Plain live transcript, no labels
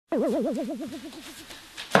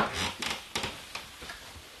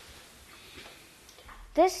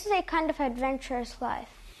This is a kind of adventurous life.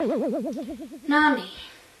 Nani.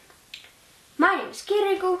 My name is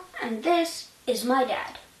Kirikou and this is my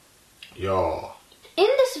dad. Joo. In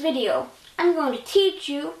this video, I'm going to teach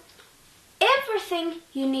you everything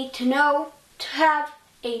you need to know to have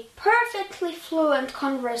a perfectly fluent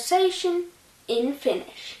conversation in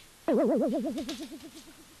Finnish.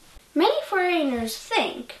 Many foreigners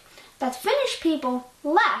think that Finnish people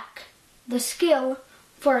lack the skill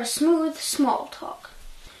for a smooth small talk.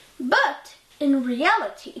 But in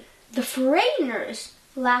reality, the foreigners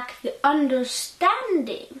lack the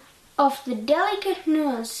understanding of the delicate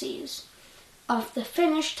nuances of the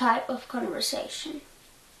Finnish type of conversation.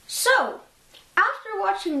 So, after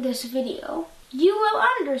watching this video, you will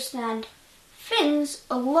understand Finns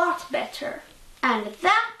a lot better, and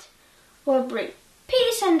that will bring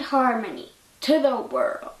peace and harmony to the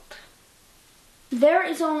world. There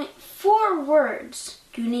is only 4 words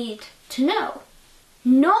you need to know.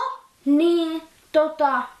 No, niin,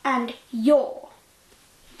 tota, and joo.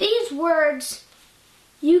 These words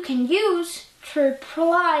you can use to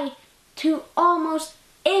reply to almost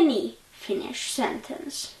any Finnish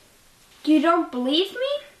sentence. You don't believe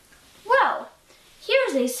me? Well,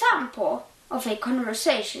 here's a sample of a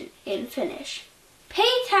conversation in Finnish. Pay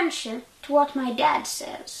attention to what my dad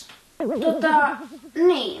says.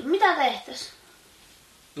 Niin, mitä tehtäis?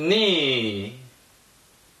 Niin.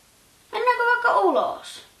 Mennäänkö vaikka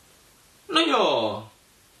ulos? No joo.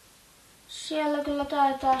 Siellä kyllä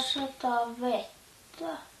taitaa sataa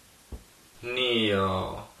vettä. Niin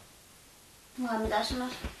joo. Vai mitä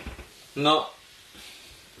sanot? No,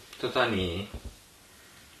 niin.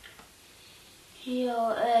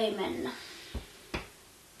 Joo, ei mennä.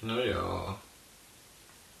 No joo.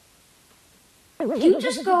 You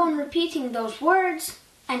just go on repeating those words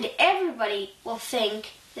and everybody will think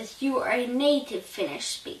that you are a native Finnish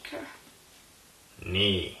speaker.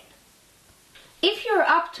 Niin. If you're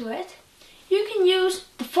up to it, you can use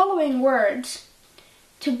the following words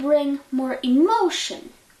to bring more emotion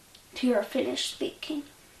to your Finnish speaking.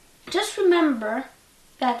 Just remember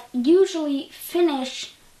that usually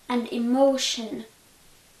Finnish and emotion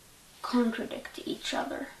contradict each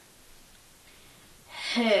other.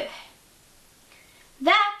 Hö.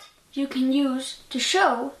 That you can use to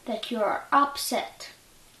show that you are upset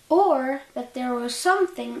or that there was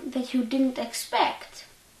something that you didn't expect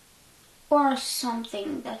or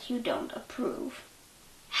something that you don't approve.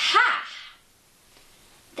 Ha!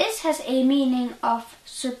 This has a meaning of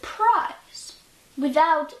surprise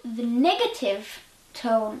without the negative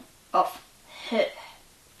tone of hö.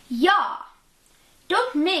 Ja.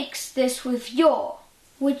 Don't mix this with jo,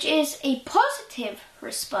 which is a positive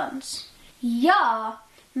response. Ja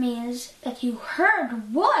means that you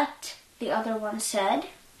heard what the other one said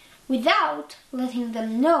without letting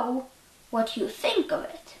them know what you think of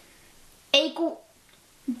it. Eiku.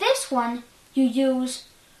 This one you use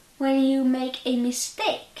when you make a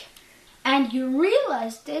mistake and you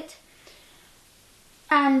realized it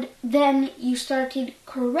and then you started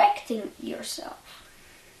correcting yourself.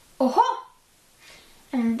 Oho!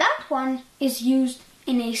 And that one is used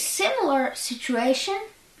in a similar situation,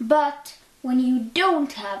 but when you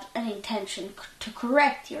don't have an intention to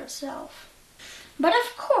correct yourself. But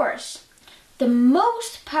of course, the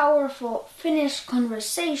most powerful Finnish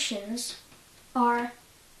conversations are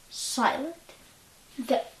silent.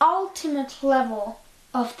 The ultimate level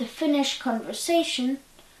of the Finnish conversation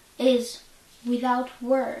is without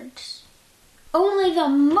words. Only the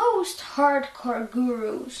most hardcore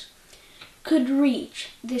gurus could reach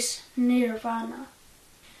this nirvana.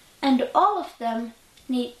 And all of them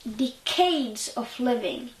need decades of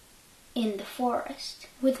living in the forest,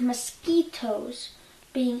 with mosquitoes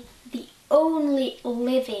being the only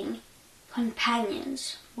living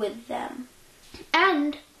companions with them.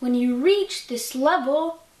 And when you reach this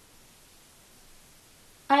level,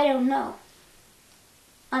 I don't know.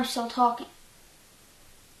 I'm still talking.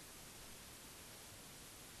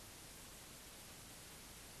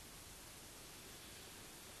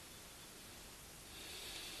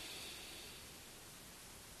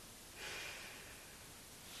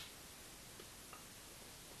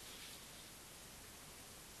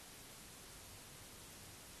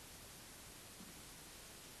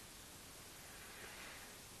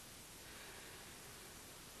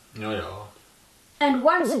 No joo. And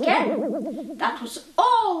once again, that was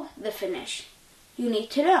all the Finnish you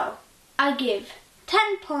need to know. I give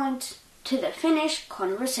 10 points to the Finnish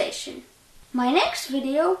conversation. My next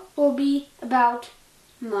video will be about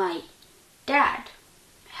my dad.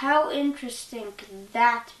 How interesting could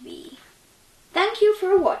that be? Thank you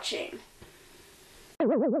for watching.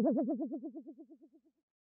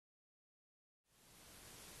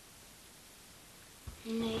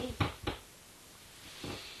 Nej.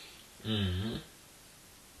 Mm.